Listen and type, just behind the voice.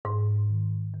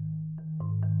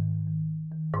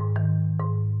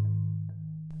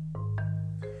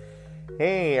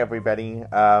Hey everybody.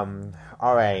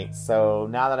 All right. So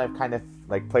now that I've kind of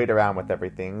played around with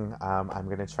everything, I'm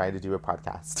gonna try to do a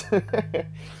podcast.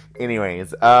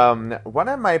 Anyways, one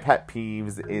of my pet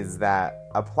peeves is that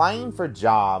applying for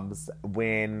jobs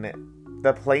when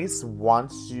the place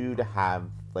wants you to have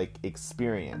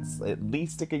experience, at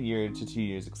least a year to 2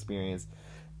 years experience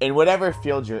in whatever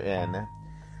field you're in.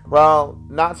 Well,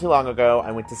 not too long ago,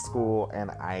 I went to school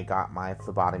and I got my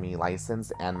phlebotomy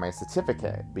license and my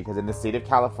certificate, because in the state of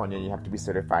California, you have to be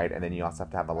certified and then you also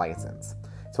have to have a license.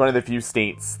 It's one of the few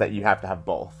states that you have to have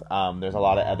both. There's a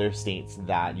lot of other states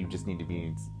that you just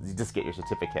get your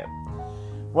certificate.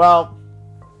 Well,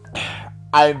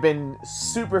 I've been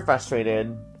super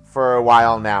frustrated for a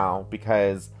while now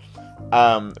because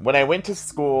when I went to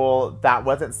school, that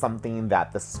wasn't something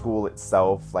that the school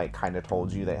itself kind of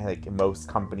told you, that most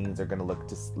companies are going to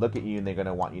look at you and they're going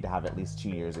to want you to have at least 2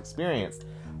 years experience.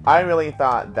 I really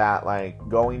thought that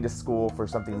going to school for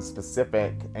something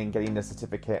specific and getting a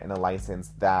certificate and a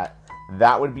license, that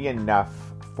would be enough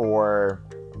for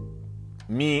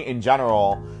me in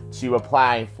general to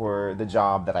apply for the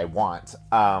job that I want.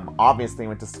 Obviously I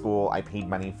went to school, I paid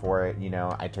money for it,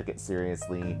 I took it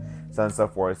seriously, so on and so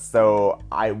forth. So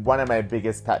one of my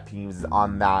biggest pet peeves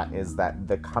on that is that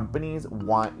the companies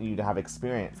want you to have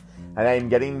experience. And I'm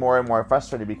getting more and more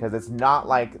frustrated because it's not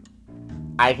like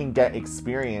I can get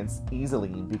experience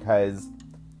easily, because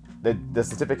the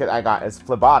certificate I got is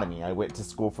phlebotomy. I went to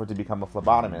school to become a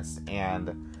phlebotomist,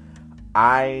 and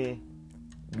I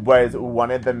was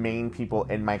one of the main people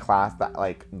in my class that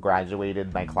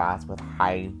graduated my class with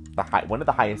one of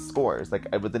the highest scores.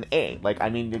 It was an A.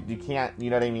 You can't, you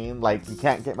know what I mean? You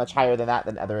can't get much higher than that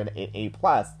than an A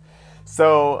plus.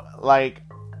 So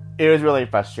it was really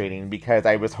frustrating because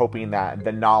I was hoping that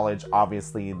the knowledge,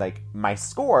 obviously, my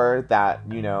score, that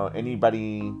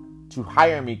anybody to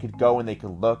hire me could go and they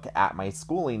could look at my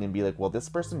schooling and be like, well, this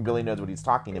person really knows what he's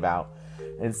talking about,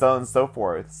 and so on and so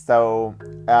forth. So,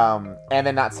 and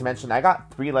then not to mention, I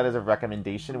got 3 letters of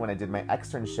recommendation when I did my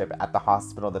externship at the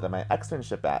hospital that I did my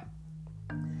externship at.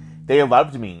 They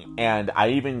loved me, and I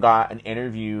even got an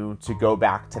interview to go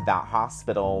back to that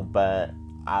hospital, but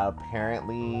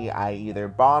apparently I either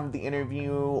bombed the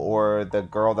interview or the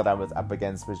girl that I was up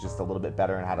against was just a little bit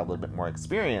better and had a little bit more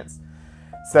experience.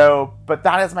 So, but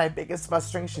that is my biggest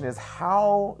frustration, is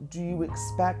how do you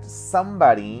expect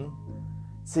somebody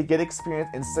to get experience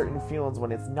in certain fields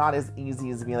when it's not as easy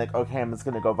as being okay, I'm just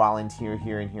going to go volunteer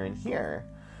here and here and here.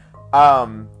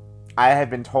 I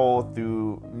have been told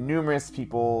through numerous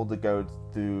people to go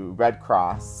through Red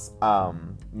Cross,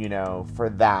 for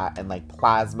that, and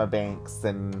plasma banks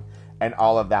and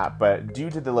all of that. But due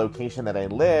to the location that I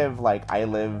live, I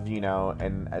live,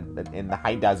 in the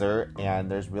high desert,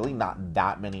 and there's really not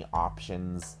that many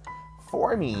options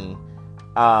for me.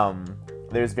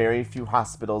 There's very few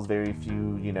hospitals, very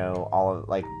few, all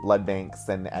of, blood banks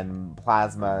and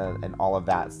plasma and all of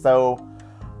that. So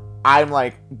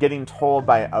I'm getting told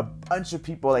by a bunch of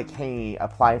people hey,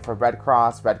 apply for Red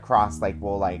Cross. Red Cross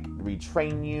will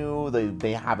retrain you.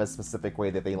 They have a specific way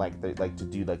that they like to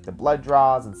do the blood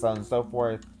draws and so on and so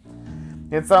forth.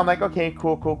 And so I'm okay,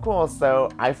 cool. So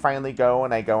I finally go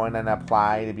in and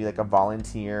apply to be a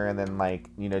volunteer, and then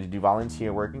to do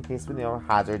volunteer work in case we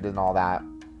hazard and all that.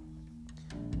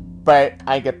 But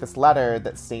I get this letter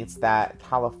that states that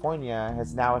California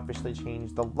has now officially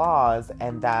changed the laws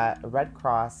and that Red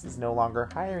Cross is no longer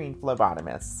hiring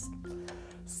phlebotomists.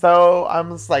 So I'm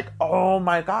just oh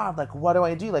my God, what do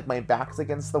I do? My back's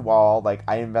against the wall.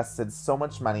 I invested so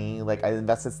much money. I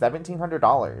invested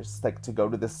 $1,700, to go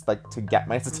to this, to get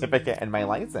my certificate and my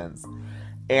license.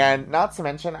 And not to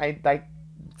mention, I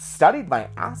studied my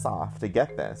ass off to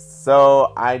get this.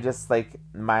 So I just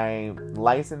my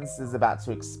license is about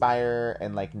to expire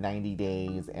in 90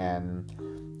 days, and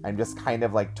I'm just kind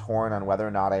of torn on whether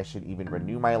or not I should even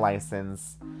renew my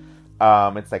license.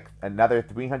 It's another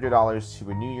 $300 to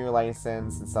renew your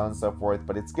license and so on and so forth,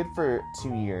 but it's good for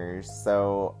 2 years.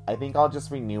 So I think I'll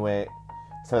just renew it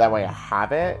so that way I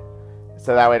have it.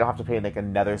 So that way I don't have to pay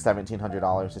another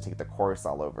 $1,700 to take the course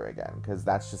all over again, because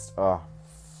that's just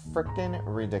freaking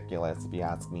ridiculous if you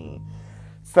ask me.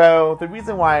 So the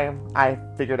reason why I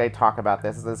figured I'd talk about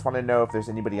this is I just want to know if there's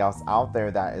anybody else out there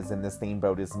that is in the same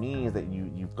boat as me, that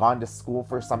you've gone to school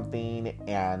for something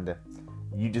and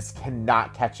you just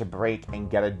cannot catch a break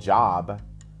and get a job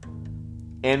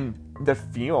in the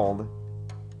field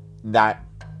that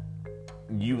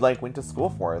you went to school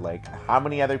for. How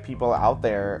many other people out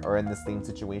there are in the same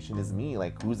situation as me?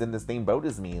 Who's in the same boat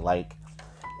as me?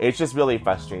 It's just really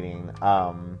frustrating.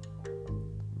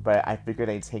 But I figured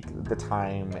I'd take the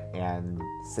time and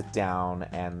sit down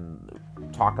and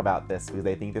talk about this because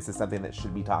I think this is something that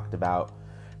should be talked about,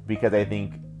 because I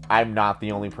think I'm not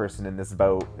the only person in this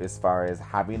boat as far as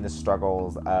having the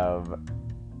struggles of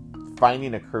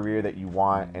finding a career that you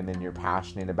want and then you're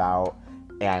passionate about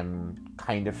and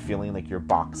kind of feeling like you're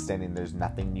boxed in and there's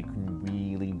nothing you can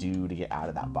really do to get out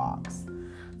of that box.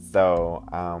 So,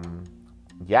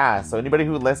 yeah, so anybody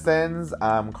who listens,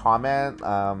 comment,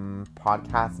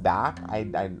 podcast back.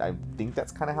 I think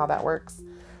that's kind of how that works.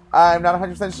 I'm not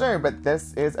 100% sure, but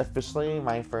this is officially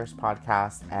my first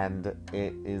podcast, and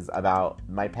it is about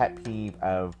my pet peeve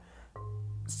of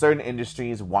certain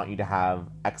industries want you to have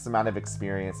X amount of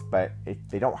experience, but if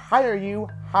they don't hire you,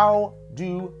 how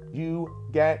do you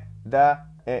get the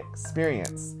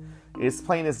experience? It's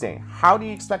plain as day. How do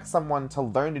you expect someone to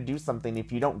learn to do something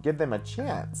if you don't give them a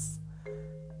chance?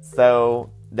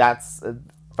 So that's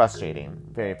frustrating,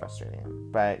 very frustrating.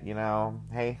 But, you know,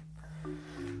 hey,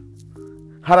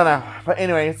 I don't know. But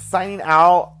anyway, signing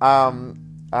out.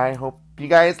 I hope you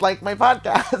guys like my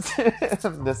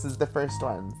podcast. This is the first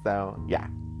one. So, yeah.